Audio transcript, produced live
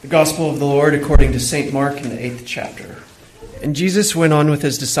The Gospel of the Lord according to St. Mark in the 8th chapter. And Jesus went on with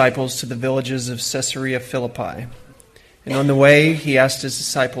his disciples to the villages of Caesarea Philippi. And on the way he asked his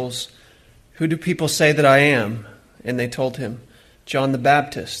disciples, "Who do people say that I am?" And they told him, "John the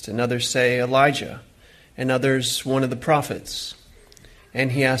Baptist, and others say Elijah, and others one of the prophets."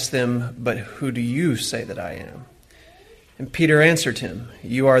 And he asked them, "But who do you say that I am?" And Peter answered him,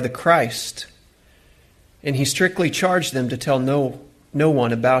 "You are the Christ." And he strictly charged them to tell no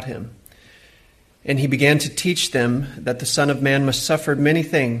one about him. And he began to teach them that the Son of Man must suffer many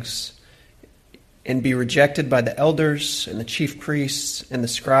things and be rejected by the elders and the chief priests and the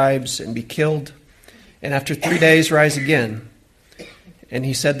scribes and be killed, and after 3 days rise again. And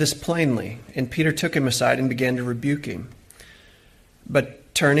he said this plainly, and Peter took him aside and began to rebuke him.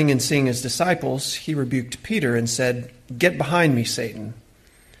 But turning and seeing his disciples, he rebuked Peter and said, "Get behind me, Satan.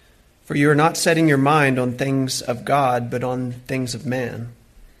 For you are not setting your mind on things of God, but on things of man."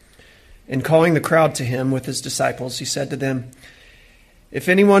 And calling the crowd to him with his disciples, he said to them, "If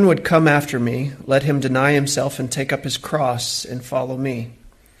anyone would come after me, let him deny himself and take up his cross and follow me.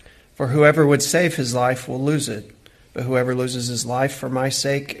 For whoever would save his life will lose it, but whoever loses his life for my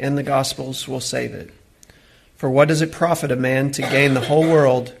sake and the gospel's will save it. For what does it profit a man to gain the whole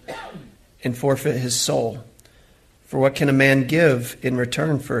world and forfeit his soul? For what can a man give in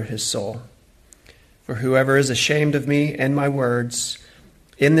return for his soul? For whoever is ashamed of me and my words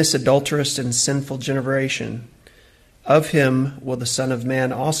in this adulterous and sinful generation, of him will the Son of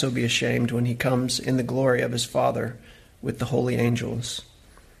Man also be ashamed when he comes in the glory of his Father with the holy angels."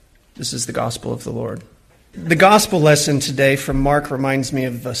 This is the gospel of the Lord. The gospel lesson today from Mark reminds me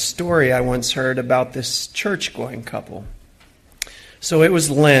of a story I once heard about this church-going couple. So it was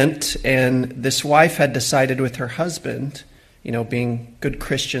Lent, and this wife had decided with her husband, being good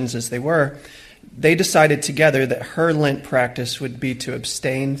Christians as they were, they decided together that her Lent practice would be to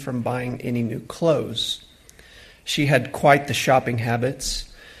abstain from buying any new clothes. She had quite the shopping habits.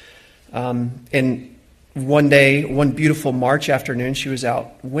 And one day, one beautiful March afternoon, she was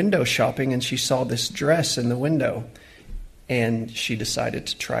out window shopping and she saw this dress in the window, and she decided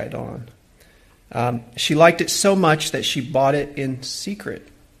to try it on. She liked it so much that she bought it in secret.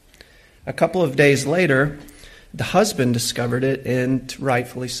 A couple of days later, the husband discovered it, and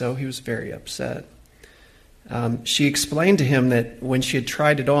rightfully so, he was very upset. She explained to him that when she had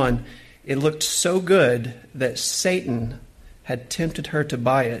tried it on, it looked so good that Satan had tempted her to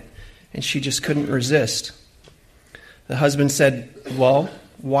buy it, and she just couldn't resist. The husband said, "Well,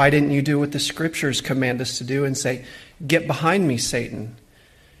 why didn't you do what the scriptures command us to do and say, 'Get behind me, Satan'?"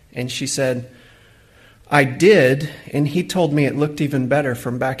 And she said, "I did, and he told me it looked even better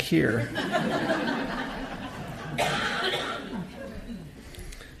from back here."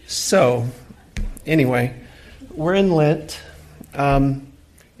 So, anyway, we're in Lent,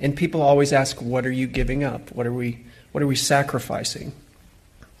 and people always ask, "What are you giving up? What are we sacrificing?"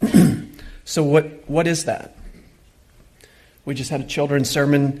 So what is that? We just had a children's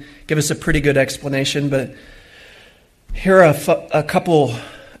sermon give us a pretty good explanation, but here are a couple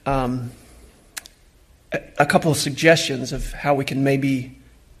of suggestions of how we can maybe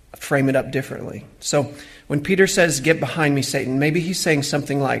frame it up differently. So when Peter says, "Get behind me, Satan," maybe he's saying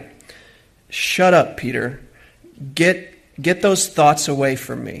something like, "Shut up, Peter. Get those thoughts away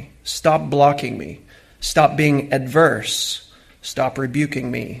from me. Stop blocking me. Stop being adverse. Stop rebuking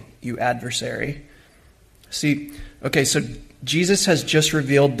me, you adversary." See, okay, so Jesus has just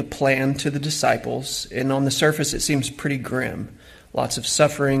revealed the plan to the disciples, and on the surface it seems pretty grim. Lots of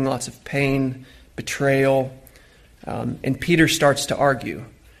suffering, lots of pain, betrayal, and Peter starts to argue.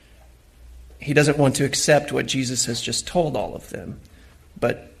 He doesn't want to accept what Jesus has just told all of them.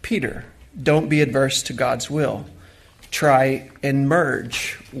 But Peter, don't be adverse to God's will. Try and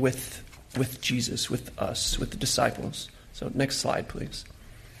merge with Jesus, with us, with the disciples. So next slide, please.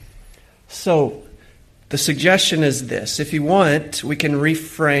 So the suggestion is this. If you want, we can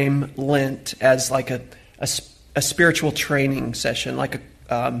reframe Lent as like a spiritual training session, like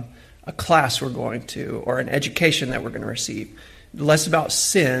a class we're going to, or an education that we're going to receive. Less about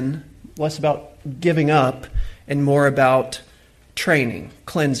sin, less about giving up, and more about training,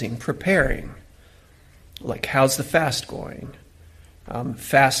 cleansing, preparing. Like, how's the fast going?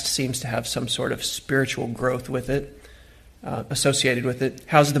 Fast seems to have some sort of spiritual growth with it, associated with it.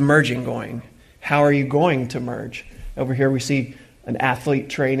 How's the merging going? How are you going to merge? Over here we see an athlete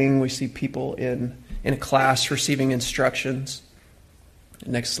training. We see people in a class receiving instructions.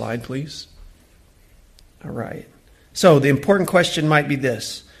 Next slide, please. All right. So the important question might be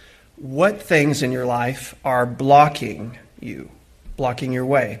this. What things in your life are blocking you, blocking your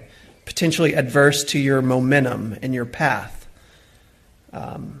way, potentially adverse to your momentum and your path?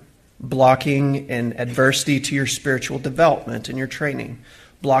 blocking and adversity to your spiritual development and your training,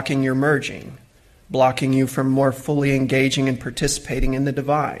 blocking your merging, blocking you from more fully engaging and participating in the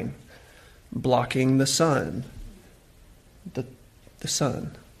divine, blocking the sun, the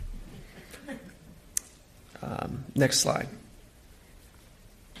sun. Next slide.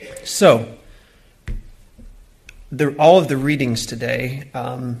 So, all of the readings today,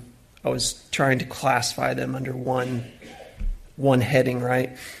 I was trying to classify them under one heading,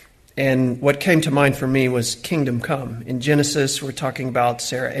 right? And what came to mind for me was kingdom come. In Genesis, we're talking about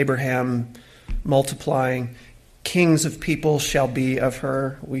Sarah Abraham multiplying. Kings of people shall be of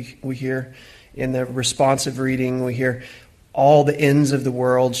her, we hear. In the responsive reading, we hear all the ends of the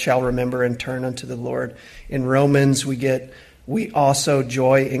world shall remember and turn unto the Lord. In Romans, we also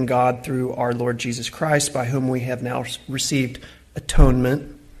joy in God through our Lord Jesus Christ, by whom we have now received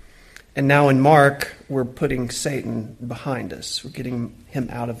atonement. And now in Mark, we're putting Satan behind us. We're getting him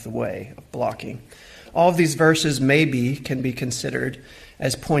out of the way of blocking. All of these verses can be considered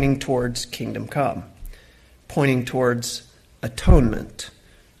as pointing towards kingdom come, pointing towards atonement.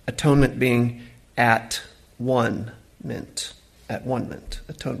 Atonement being at one ment, atonement.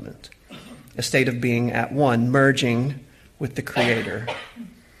 A state of being at one, merging with the Creator.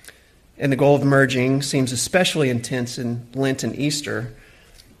 And the goal of merging seems especially intense in Lent and Easter,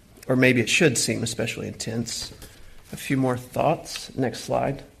 or maybe it should seem especially intense. A few more thoughts. Next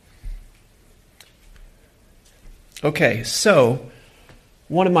slide. Okay, so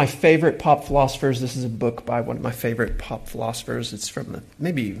one of my favorite pop philosophers, this is a book by one of my favorite pop philosophers. It's from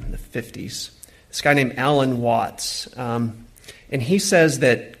maybe the 50s. This guy named Alan Watts. And he says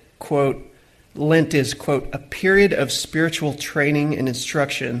that, quote, Lent is, quote, a period of spiritual training and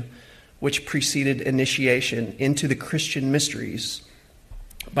instruction which preceded initiation into the Christian mysteries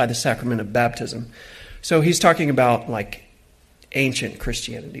by the sacrament of baptism. So he's talking about like ancient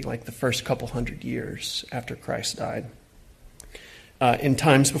Christianity, like the first couple hundred years after Christ died. In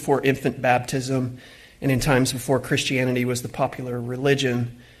times before infant baptism and in times before Christianity was the popular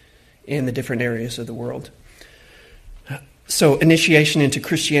religion in the different areas of the world. So initiation into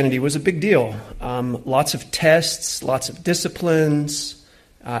Christianity was a big deal. Lots of tests, lots of disciplines.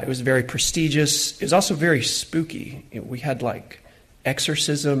 It was very prestigious. It was also very spooky. We had like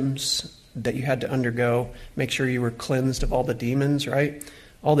exorcisms that you had to undergo, make sure you were cleansed of all the demons, right?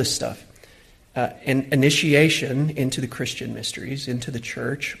 All this stuff. And initiation into the Christian mysteries, into the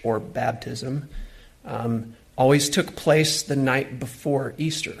church, or baptism, always took place the night before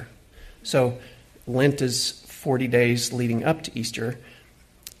Easter. So Lent is 40 days leading up to Easter.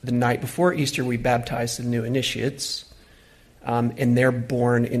 The night before Easter, we baptize the new initiates, and they're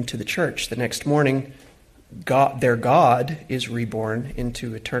born into the church. The next morning, their God is reborn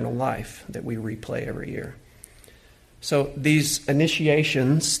into eternal life that we replay every year. So these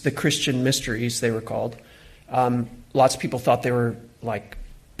initiations, the Christian mysteries, they were called, lots of people thought they were like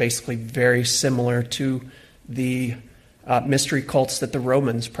basically very similar to the mystery cults that the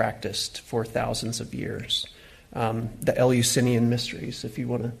Romans practiced for thousands of years. The Eleusinian mysteries. If you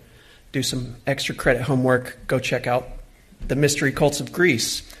want to do some extra credit homework, go check out the mystery cults of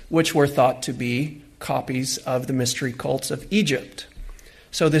Greece, which were thought to be copies of the mystery cults of Egypt.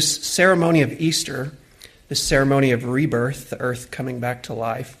 So this ceremony of Easter, this ceremony of rebirth, the earth coming back to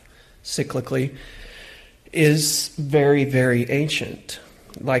life cyclically, is very, very ancient.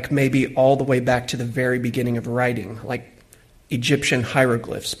 Like maybe all the way back to the very beginning of writing, like Egyptian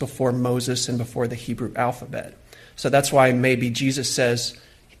hieroglyphs before Moses and before the Hebrew alphabet. So that's why maybe Jesus says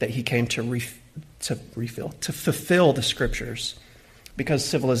that he came to fulfill the scriptures, because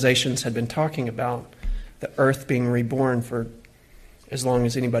civilizations had been talking about the earth being reborn for as long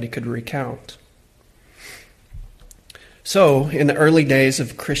as anybody could recount. So, in the early days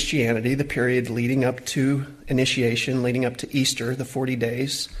of Christianity, the period leading up to initiation, leading up to Easter, the 40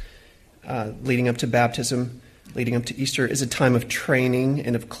 days, leading up to baptism, leading up to Easter, is a time of training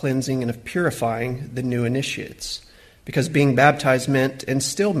and of cleansing and of purifying the new initiates. Because being baptized meant, and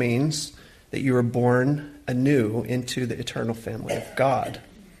still means, that you were born anew into the eternal family of God.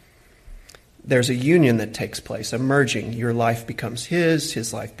 There's a union that takes place, a merging. Your life becomes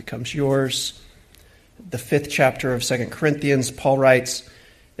his life becomes yours. The 5th chapter of 2 Corinthians, Paul writes,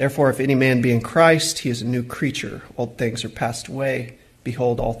 "Therefore, if any man be in Christ, he is a new creature. Old things are passed away.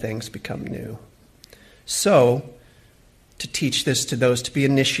 Behold, all things become new." So, to teach this to those to be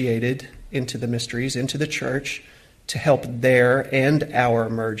initiated into the mysteries, into the church, to help their and our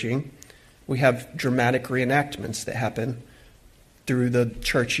merging, we have dramatic reenactments that happen through the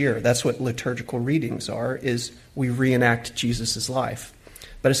church year. That's what liturgical readings are, is we reenact Jesus' life.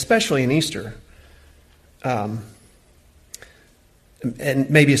 But especially in Easter, and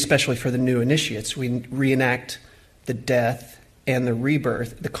maybe especially for the new initiates, we reenact the death and the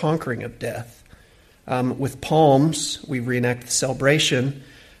rebirth, the conquering of death. With palms, we reenact the celebration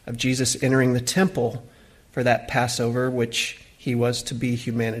of Jesus entering the temple for that Passover, which he was to be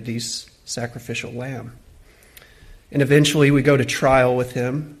humanity's sacrificial lamb. And eventually we go to trial with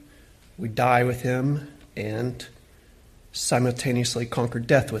him, we die with him, and simultaneously conquer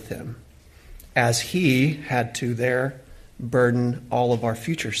death with him, as he had to there burden all of our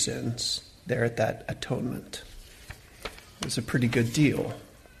future sins there at that atonement. It was a pretty good deal.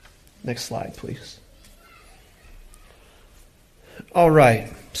 Next slide, please. All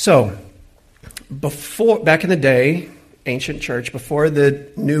right, so back in the day, ancient church, before the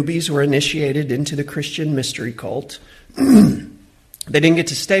newbies were initiated into the Christian mystery cult, they didn't get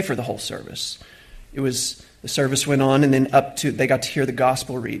to stay for the whole service. The service went on, and then they got to hear the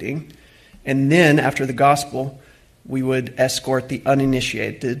gospel reading. And then after the gospel, we would escort the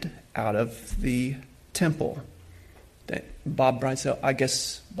uninitiated out of the temple. Bob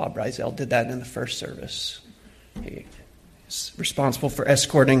Breisel did that in the first service. He's responsible for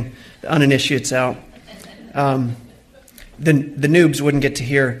escorting the uninitiates out. The noobs wouldn't get to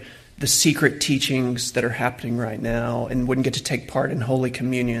hear the secret teachings that are happening right now and wouldn't get to take part in Holy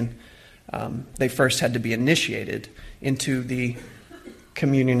Communion. They first had to be initiated into the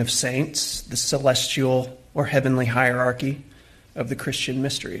communion of saints, the celestial or heavenly hierarchy of the Christian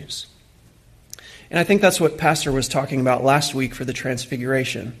mysteries. And I think that's what Pastor was talking about last week for the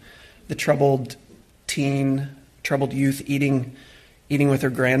Transfiguration. The troubled youth eating with her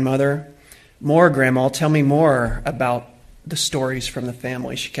grandmother. More, Grandma, tell me more about the stories from the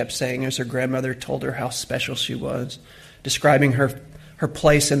family, she kept saying as her grandmother told her how special she was, describing her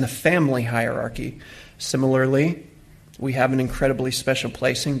place in the family hierarchy. Similarly, we have an incredibly special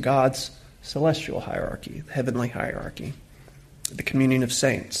place in God's celestial hierarchy, the heavenly hierarchy, the communion of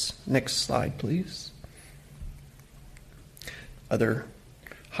saints. Next slide, please. Other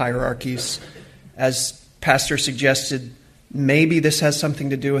hierarchies. As Pastor suggested, maybe this has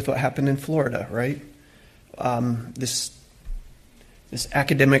something to do with what happened in Florida, right? This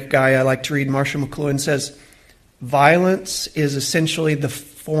academic guy I like to read, Marshall McLuhan, says, violence is essentially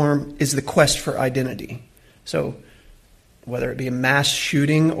the quest for identity. So whether it be a mass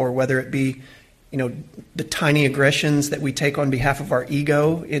shooting or whether it be, the tiny aggressions that we take on behalf of our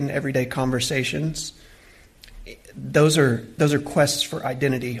ego in everyday conversations, those are quests for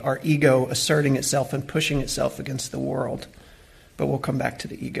identity, our ego asserting itself and pushing itself against the world. But we'll come back to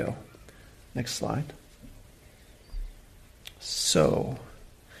the ego. Next slide. So,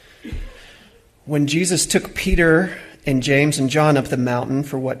 when Jesus took Peter and James and John up the mountain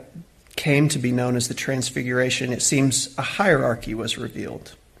for what came to be known as the Transfiguration, it seems a hierarchy was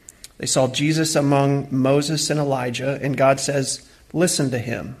revealed. They saw Jesus among Moses and Elijah, and God says, listen to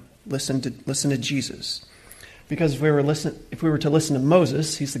him. Listen to Jesus. Because if we were to listen to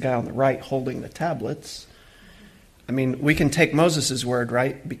Moses, he's the guy on the right holding the tablets. I mean, we can take Moses' word,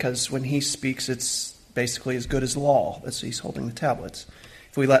 right? Because when he speaks, it's basically as good as law. That's he's holding the tablets.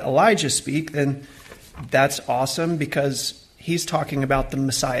 If we let Elijah speak, then that's awesome because he's talking about the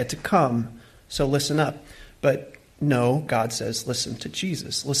Messiah to come. So listen up. But no, God says, listen to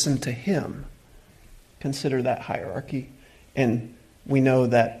Jesus. Listen to him. Consider that hierarchy. And we know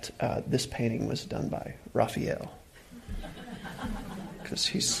that this painting was done by Raphael. Because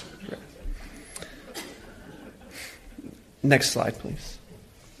he's... Next slide, please.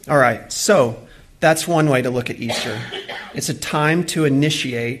 All right, so that's one way to look at Easter. It's a time to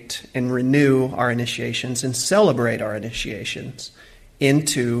initiate and renew our initiations and celebrate our initiations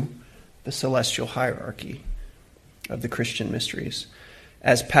into the celestial hierarchy of the Christian mysteries.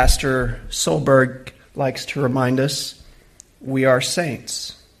 As Pastor Solberg likes to remind us, we are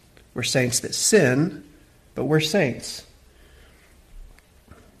saints. We're saints that sin, but we're saints.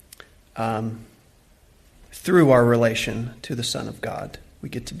 Through our relation to the Son of God, we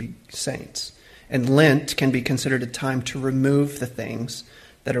get to be saints. And Lent can be considered a time to remove the things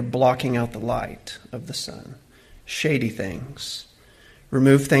that are blocking out the light of the sun. Shady things.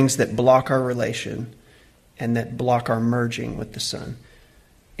 Remove things that block our relation and that block our merging with the Son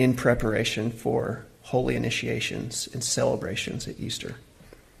in preparation for holy initiations and celebrations at Easter.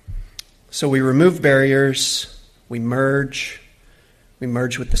 So we remove barriers, we merge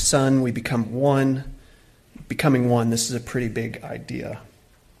with the Son, we become one. Becoming one, this is a pretty big idea.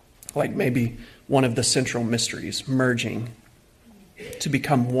 Like maybe one of the central mysteries, merging to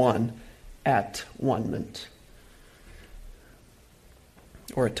become one at one-ment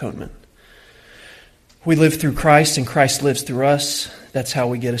or atonement. We live through Christ and Christ lives through us. That's how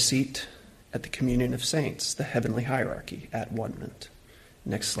we get a seat at the communion of saints, the heavenly hierarchy at one-ment.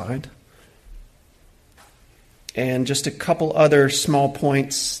 Next slide. And just a couple other small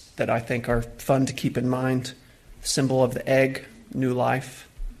points that I think are fun to keep in mind. The symbol of the egg, new life.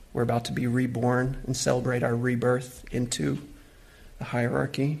 We're about to be reborn and celebrate our rebirth into the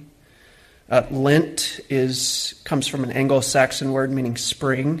hierarchy. Lent comes from an Anglo-Saxon word meaning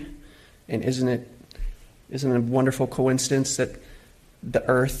spring. And isn't it a wonderful coincidence that the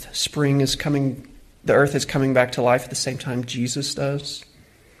earth is coming back to life at the same time Jesus does?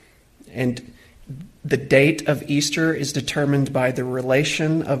 And the date of Easter is determined by the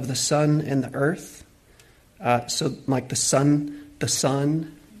relation of the sun and the earth. So like the sun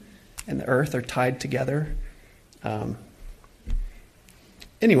and the earth are tied together.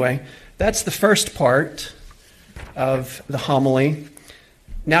 Anyway, that's the first part of the homily.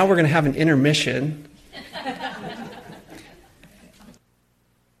 Now we're going to have an intermission.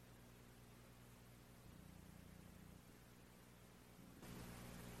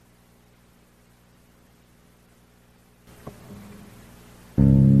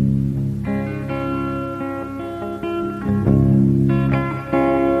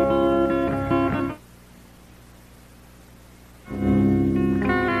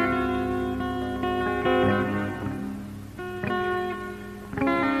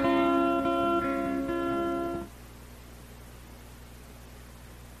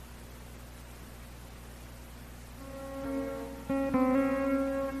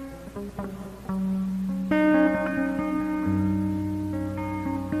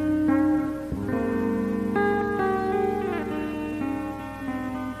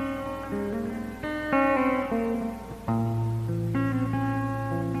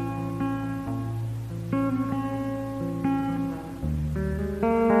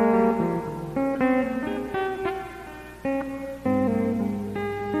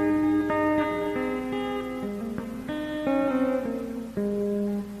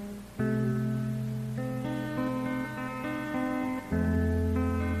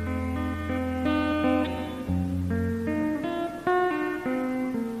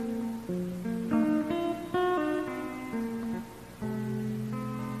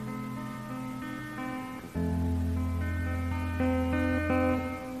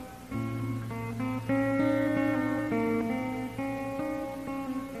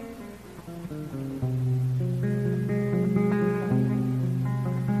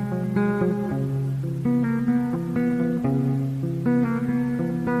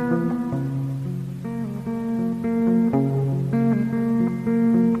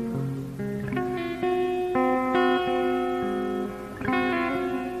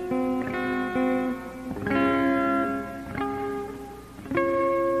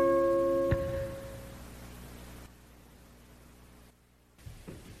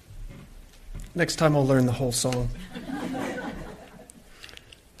 Next time I'll learn the whole song.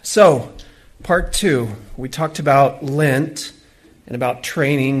 So, part 2. We talked about Lent and about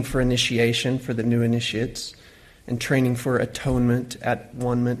training for initiation for the new initiates and training for atonement at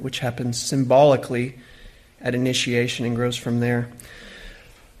one-ment, which happens symbolically at initiation and grows from there.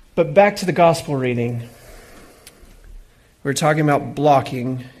 But back to the gospel reading. We're talking about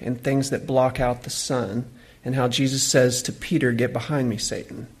blocking and things that block out the sun and how Jesus says to Peter, "Get behind me,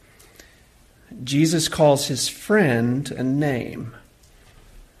 Satan." Jesus calls his friend a name.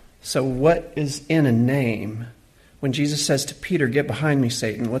 So what is in a name? When Jesus says to Peter, "Get behind me,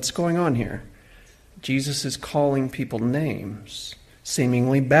 Satan," what's going on here? Jesus is calling people names,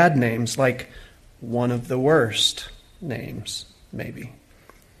 seemingly bad names, like one of the worst names, maybe.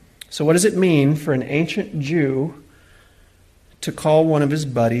 So what does it mean for an ancient Jew to call one of his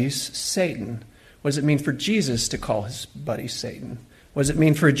buddies Satan? What does it mean for Jesus to call his buddy Satan? What does it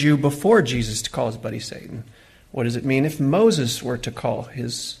mean for a Jew before Jesus to call his buddy Satan? What does it mean if Moses were to call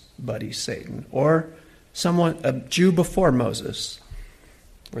his buddy Satan? Or a Jew before Moses?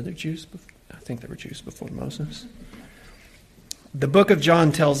 Were there Jews before? I think there were Jews before Moses. The book of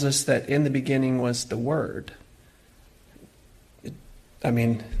John tells us that in the beginning was the Word.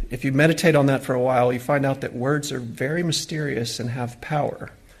 If you meditate on that for a while, you find out that words are very mysterious and have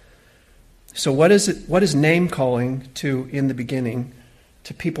power. So what is name calling to in the beginning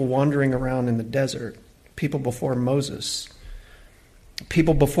to people wandering around in the desert, people before Moses?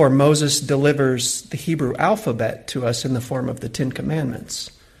 People before Moses delivers the Hebrew alphabet to us in the form of the Ten Commandments.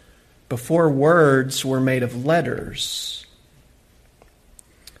 Before words were made of letters,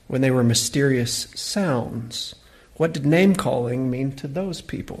 when they were mysterious sounds. What did name calling mean to those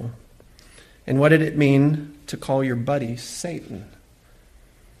people? And what did it mean to call your buddy Satan?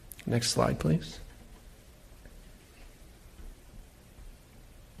 Next slide, please.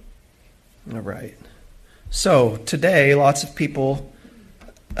 All right. So today, lots of people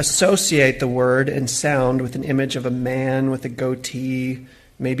associate the word and sound with an image of a man with a goatee,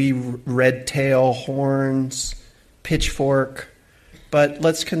 maybe red tail, horns, pitchfork. But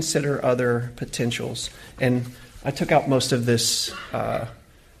let's consider other potentials. And I took out most of this, but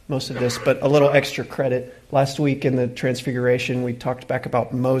a little extra credit. Last week in the Transfiguration, we talked back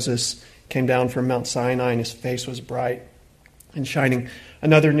about Moses came down from Mount Sinai and his face was bright and shining.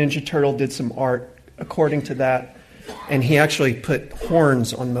 Another Ninja Turtle did some art according to that, and he actually put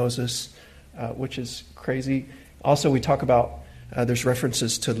horns on Moses, which is crazy. Also, we talk about, there's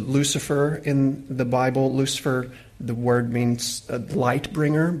references to Lucifer in the Bible. Lucifer, the word means light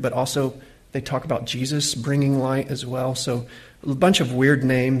bringer, but also they talk about Jesus bringing light as well. So a bunch of weird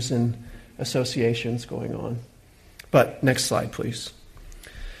names and associations going on. But next slide, please.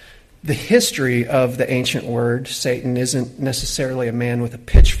 The history of the ancient word, Satan, isn't necessarily a man with a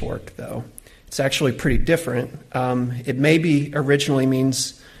pitchfork, though. It's actually pretty different. It maybe originally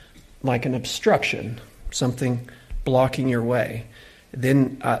means like an obstruction, something blocking your way.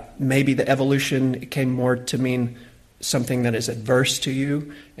 Then maybe the evolution came more to mean something that is adverse to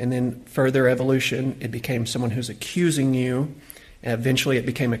you. And then further evolution, it became someone who's accusing you. And eventually it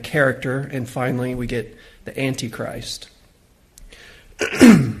became a character. And finally we get the Antichrist.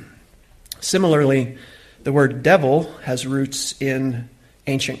 Similarly, the word devil has roots in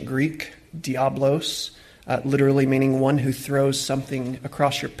ancient Greek, diablos, literally meaning one who throws something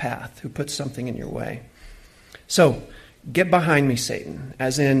across your path, who puts something in your way. So, get behind me, Satan,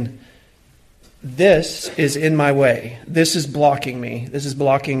 as in, this is in my way. This is blocking me. This is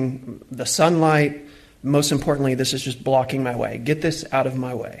blocking the sunlight. Most importantly, this is just blocking my way. Get this out of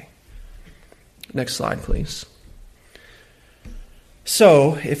my way. Next slide, please.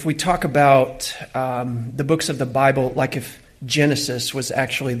 So, if we talk about the books of the Bible, like if Genesis was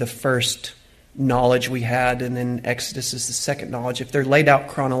actually the first knowledge we had, and then Exodus is the second knowledge, if they're laid out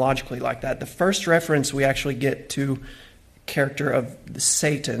chronologically like that, the first reference we actually get to character of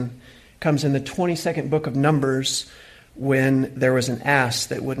Satan comes in the 22nd book of Numbers, when there was an ass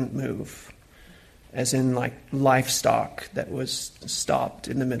that wouldn't move, as in like livestock that was stopped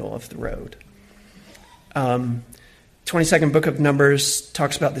in the middle of the road. 22nd book of Numbers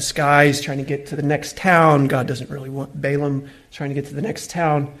talks about this guy. He's trying to get to the next town. God doesn't really want Balaam trying to get to the next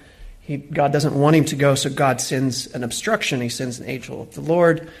town. God doesn't want him to go, so God sends an obstruction. He sends an angel of the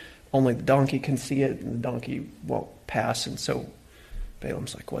Lord. Only the donkey can see it, and the donkey won't pass. And so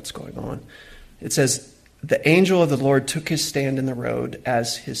Balaam's like, what's going on? It says, the angel of the Lord took his stand in the road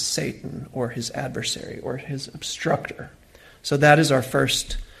as his Satan, or his adversary, or his obstructor. So that is our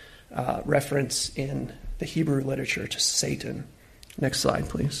first reference in the Hebrew literature to Satan. Next slide,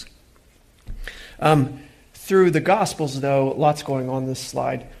 please. Through the Gospels, though, lots going on this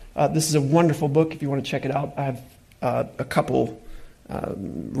slide. This is a wonderful book if you want to check it out. I have a couple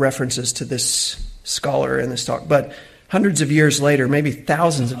references to this scholar in this talk. But hundreds of years later, maybe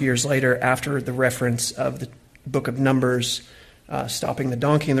thousands of years later, after the reference of the book of Numbers stopping the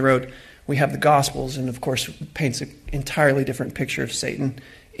donkey in the road, we have the Gospels, and of course paints an entirely different picture of Satan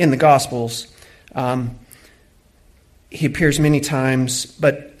in the Gospels. He appears many times,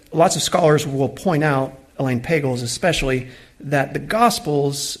 but lots of scholars will point out, Elaine Pagels especially, that the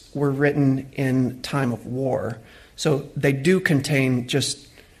Gospels were written in time of war. So they do contain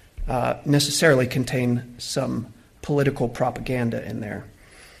necessarily contain some political propaganda in there.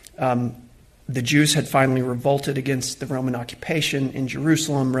 The Jews had finally revolted against the Roman occupation in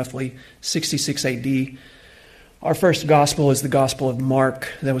Jerusalem, roughly 66 AD. Our first gospel is the Gospel of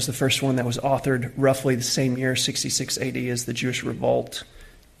Mark. That was the first one that was authored roughly the same year, 66 AD, as the Jewish revolt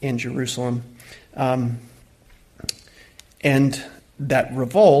in Jerusalem. And that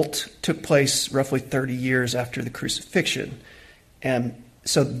revolt took place roughly 30 years after the crucifixion. And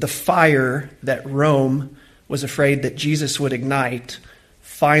so the fire that Rome was afraid that Jesus would ignite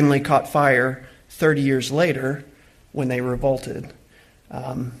finally caught fire 30 years later when they revolted.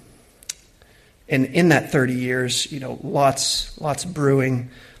 And in that 30 years, lots brewing,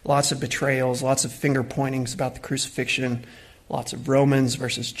 lots of betrayals, lots of finger pointings about the crucifixion, lots of Romans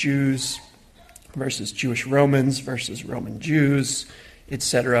versus Jews versus Jewish Romans versus Roman Jews,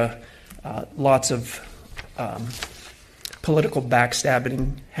 etc. Lots of political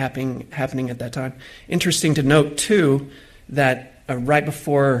backstabbing happening at that time. Interesting to note, too, that right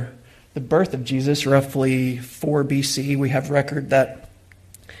before the birth of Jesus, roughly 4 BC, we have record that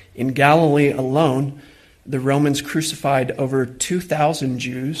in Galilee alone, the Romans crucified over 2,000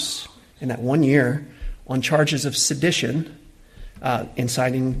 Jews in that 1 year on charges of sedition,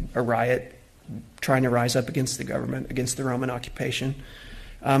 inciting a riot, trying to rise up against the government, against the Roman occupation.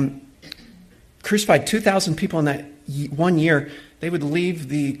 crucified 2,000 people in that 1 year. They would leave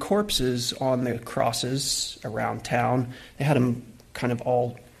the corpses on the crosses around town. They had them kind of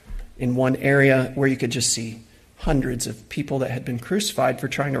all in one area where you could just see hundreds of people that had been crucified for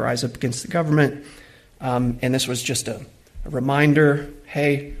trying to rise up against the government. And this was just a reminder,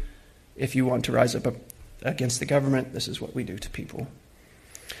 hey, if you want to rise up against the government, this is what we do to people.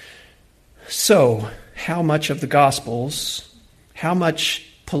 So, how much of the Gospels, how much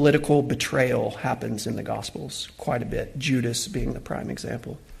political betrayal happens in the Gospels? Quite a bit. Judas being the prime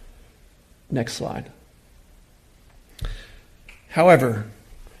example. Next slide. However,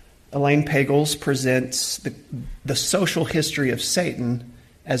 Elaine Pagels presents the social history of Satan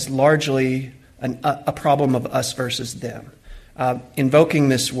as largely a problem of us versus them. Invoking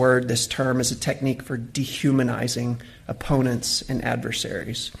this word, this term, as a technique for dehumanizing opponents and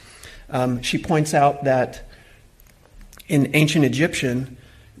adversaries. She points out that in ancient Egyptian,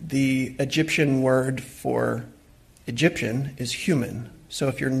 the Egyptian word for Egyptian is human. So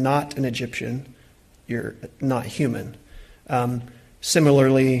if you're not an Egyptian, you're not human.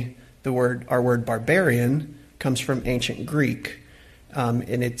 Similarly, our word barbarian comes from ancient Greek,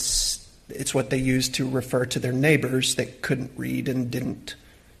 and it's what they used to refer to their neighbors that couldn't read and didn't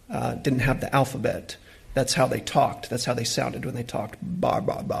have the alphabet. That's how they talked. That's how they sounded when they talked. Ba,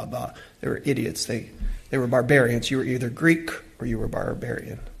 ba, ba, ba. They were idiots. They were barbarians. You were either Greek or you were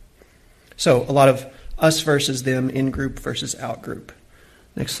barbarian. So a lot of us versus them, in-group versus out-group.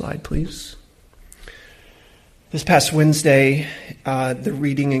 Next slide, please. This past Wednesday, the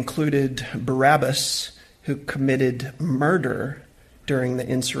reading included Barabbas, who committed murder during the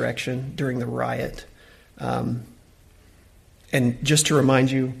insurrection, during the riot. And just to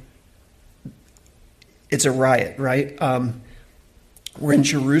remind you, it's a riot, right? We're in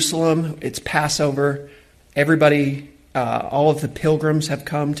Jerusalem. It's Passover. Everybody, all of the pilgrims have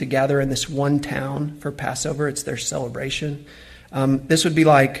come to gather in this one town for Passover. It's their celebration. This would be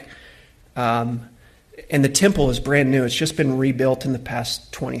like, and the temple is brand new. It's just been rebuilt in the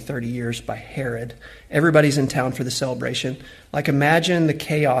past 20, 30 years by Herod. Everybody's in town for the celebration. Like, imagine the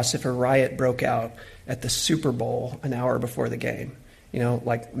chaos if a riot broke out at the Super Bowl an hour before the game.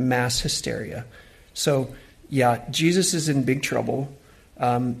 Like mass hysteria. So, yeah, Jesus is in big trouble,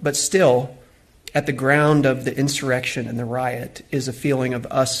 but still, at the ground of the insurrection and the riot is a feeling of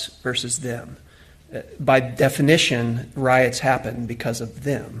us versus them. By definition, riots happen because of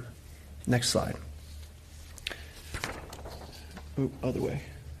them. Next slide. Ooh, other way.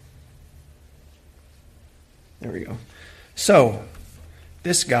 There we go. So,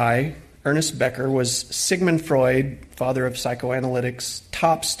 this guy, Ernest Becker, was Sigmund Freud, father of psychoanalytics,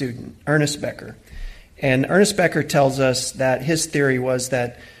 top student, Ernest Becker. And Ernest Becker tells us that his theory was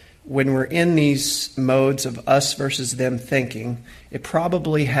that when we're in these modes of us versus them thinking, it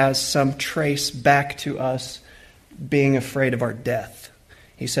probably has some trace back to us being afraid of our death.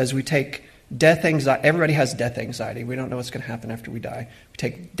 He says we take death anxiety. Everybody has death anxiety. We don't know what's going to happen after we die. We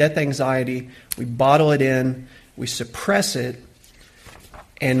take death anxiety, we bottle it in, we suppress it,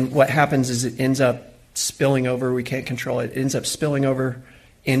 and what happens is it ends up spilling over. We can't control it. It ends up spilling over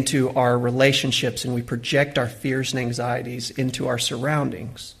into our relationships, and we project our fears and anxieties into our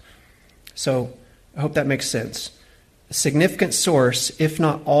surroundings. So I hope that makes sense. A significant source, if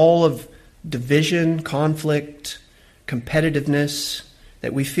not all, of division, conflict, competitiveness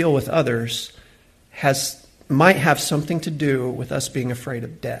that we feel with others might have something to do with us being afraid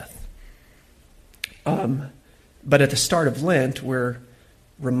of death. But at the start of Lent, we're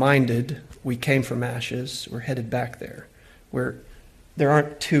reminded we came from ashes. We're headed back there. There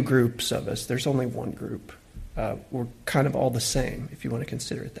aren't two groups of us. There's only one group. We're kind of all the same, if you want to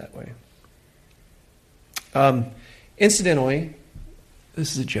consider it that way. Incidentally,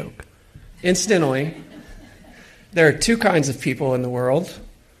 this is a joke. Incidentally, there are two kinds of people in the world.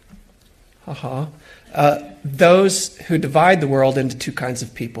 Those who divide the world into two kinds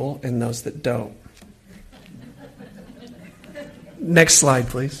of people and those that don't. Next slide,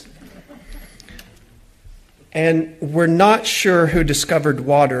 please. And we're not sure who discovered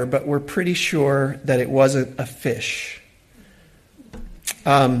water, but we're pretty sure that it wasn't a fish.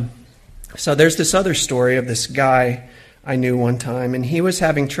 So there's this other story of this guy I knew one time, and he was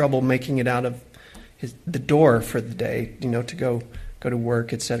having trouble making it out of the door for the day, to go to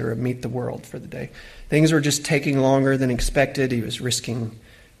work, etc., meet the world for the day. Things were just taking longer than expected. He was risking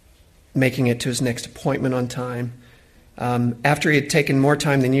making it to his next appointment on time. After he had taken more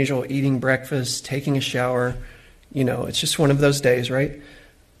time than usual, eating breakfast, taking a shower, it's just one of those days, right?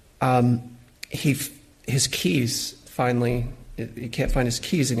 His keys finally, he can't find his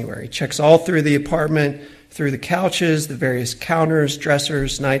keys anywhere. He checks all through the apartment, through the couches, the various counters,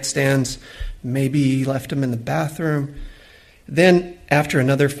 dressers, nightstands. Maybe he left them in the bathroom. Then, after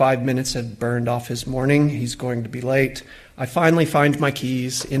another 5 minutes had burned off his morning, he's going to be late. I finally find my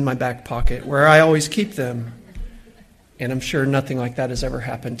keys in my back pocket where I always keep them. And I'm sure nothing like that has ever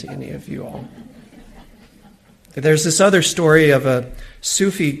happened to any of you all. There's this other story of a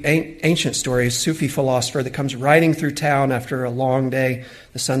Sufi, ancient story, a Sufi philosopher that comes riding through town after a long day.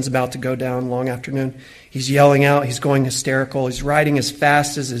 The sun's about to go down, long afternoon. He's yelling out, he's going hysterical. He's riding as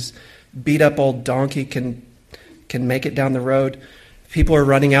fast as his beat-up old donkey can make it down the road. People are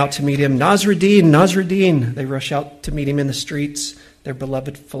running out to meet him. Nasruddin, Nasruddin. They rush out to meet him in the streets, their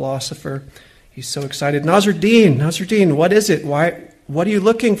beloved philosopher. He's so excited. Nasruddin, Nasruddin, what is it? What are you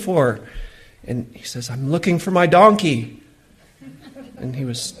looking for? And he says, I'm looking for my donkey. And he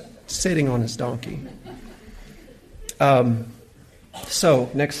was sitting on his donkey.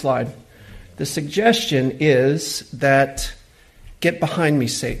 So, next slide. The suggestion is that get behind me,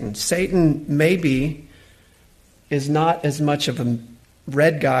 Satan. Satan maybe is not as much of a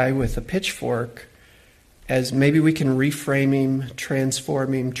red guy with a pitchfork as maybe we can reframe him,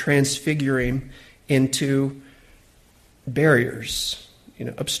 transform him, transfigure him into barriers,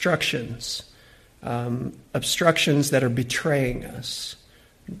 obstructions. Obstructions that are betraying us.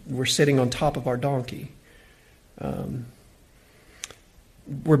 We're sitting on top of our donkey.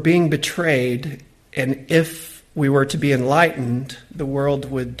 We're being betrayed, and if we were to be enlightened, the world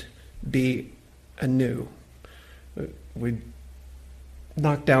would be anew. We'd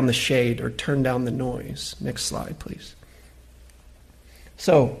knock down the shade or turn down the noise. Next slide, please.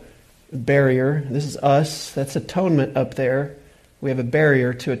 So, barrier, this is us. That's atonement up there. We have a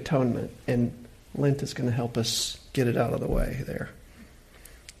barrier to atonement, and Lent is going to help us get it out of the way there.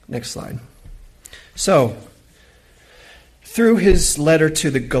 Next slide. So, through his letter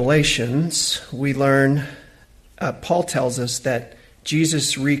to the Galatians, we learn, Paul tells us that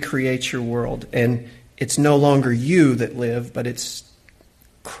Jesus recreates your world, and it's no longer you that live, but it's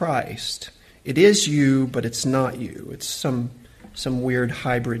Christ. It is you, but it's not you. It's some weird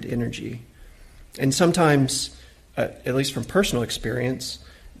hybrid energy. And sometimes, at least from personal experience,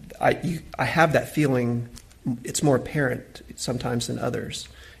 I have that feeling. It's more apparent sometimes than others.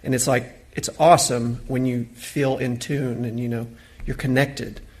 And it's like, it's awesome when you feel in tune and you're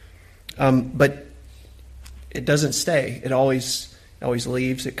connected. But it doesn't stay. It always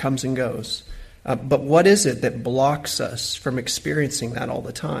leaves. It comes and goes. But what is it that blocks us from experiencing that all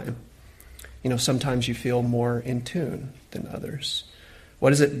the time? Sometimes you feel more in tune than others.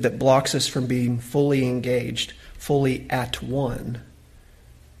 What is it that blocks us from being fully engaged, fully at one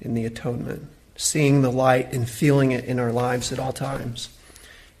in the atonement, seeing the light and feeling it in our lives at all times?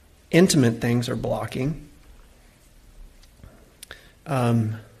 Intimate things are blocking.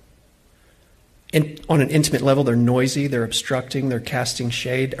 On an intimate level, they're noisy, they're obstructing, they're casting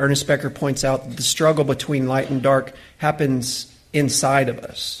shade. Ernest Becker points out the struggle between light and dark happens inside of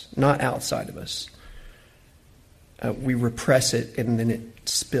us, not outside of us. We repress it and then it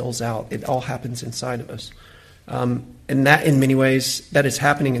spills out. It all happens inside of us. And that, in many ways, that is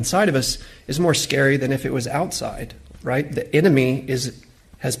happening inside of us is more scary than if it was outside, right? The enemy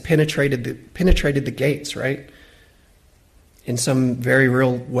has penetrated the gates, right? In some very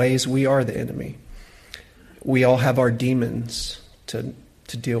real ways, we are the enemy. We all have our demons to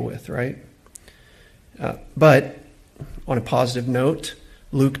deal with, right? But on a positive note,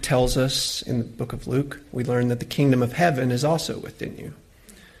 Luke tells us in the book of Luke, we learn that the kingdom of heaven is also within you.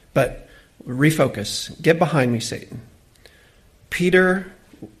 But refocus. Get behind me, Satan. Peter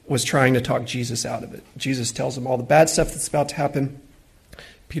was trying to talk Jesus out of it. Jesus tells him all the bad stuff that's about to happen.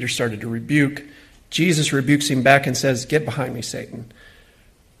 Peter started to rebuke. Jesus rebukes him back and says, get behind me, Satan.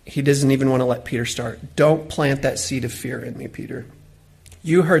 He doesn't even want to let Peter start. Don't plant that seed of fear in me, Peter.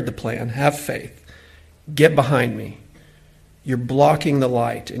 You heard the plan. Have faith. Get behind me. You're blocking the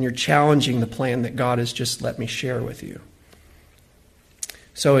light and you're challenging the plan that God has just let me share with you.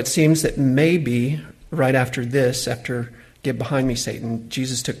 So it seems that maybe right after this, after get behind me, Satan,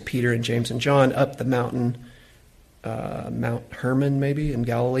 Jesus took Peter and James and John up the mountain, Mount Hermon maybe in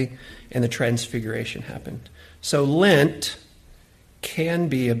Galilee, and the transfiguration happened. So Lent can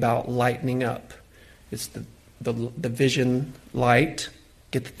be about lightening up. It's the vision light,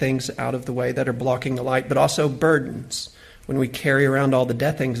 get the things out of the way that are blocking the light, but also burdens. When we carry around all the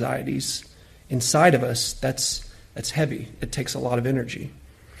death anxieties inside of us, that's heavy. It takes a lot of energy.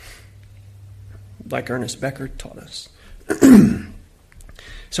 Like Ernest Becker taught us.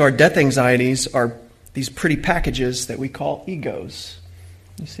 So our death anxieties are these pretty packages that we call egos.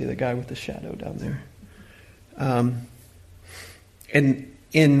 You see the guy with the shadow down there. And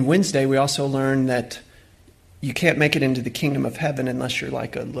in Wednesday, we also learned that you can't make it into the kingdom of heaven unless you're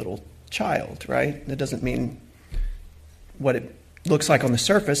like a little child, right? That doesn't mean what it looks like on the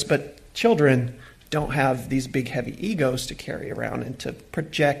surface, but children don't have these big, heavy egos to carry around and to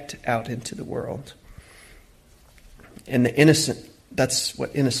project out into the world. And the innocent, that's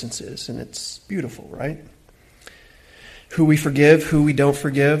what innocence is, and it's beautiful, right? Who we forgive, who we don't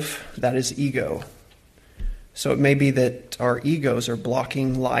forgive, that is ego. So it may be that our egos are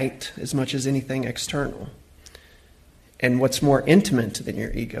blocking light as much as anything external. And what's more intimate than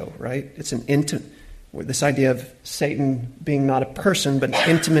your ego, right? It's an intimate, this idea of Satan being not a person, but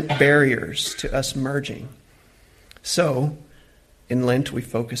intimate barriers to us merging. So, in Lent, we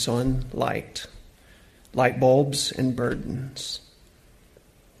focus on light bulbs and burdens.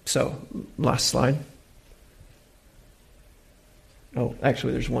 So, last slide. Oh,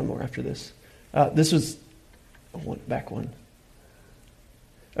 actually, there's one more after this. This was back one.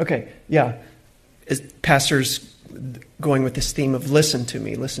 Okay, yeah. As pastors going with this theme of listen to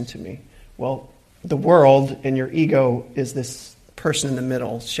me, listen to me. Well, the world and your ego is this person in the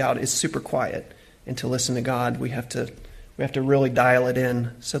middle. Shout is super quiet. And to listen to God, we have to really dial it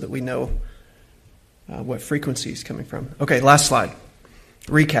in so that we know what frequency is coming from. Okay, last slide.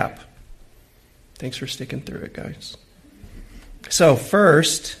 Recap. Thanks for sticking through it, guys. So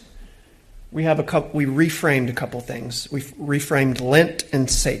first, we reframed a couple things. We reframed Lent and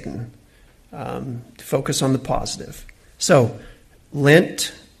Satan to focus on the positive. So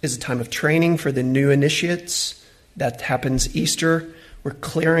Lent is a time of training for the new initiates. That happens Easter. We're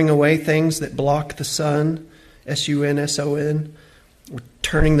clearing away things that block the sun, S-U-N-S-O-N. We're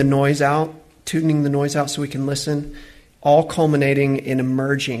turning the noise out, tuning the noise out so we can listen, all culminating in a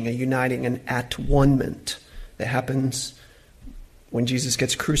merging, a uniting, an at-one-ment that happens when Jesus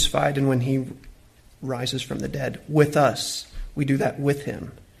gets crucified and when he rises from the dead with us. We do that with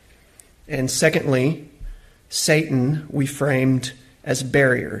him. And secondly, Satan we framed as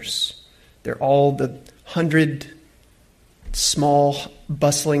barriers. They're all the 100 small,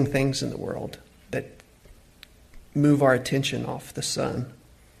 bustling things in the world that move our attention off the sun.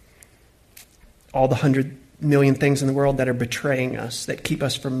 All the 100 million things in the world that are betraying us, that keep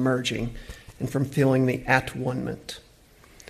us from merging and from feeling the at-one-ment.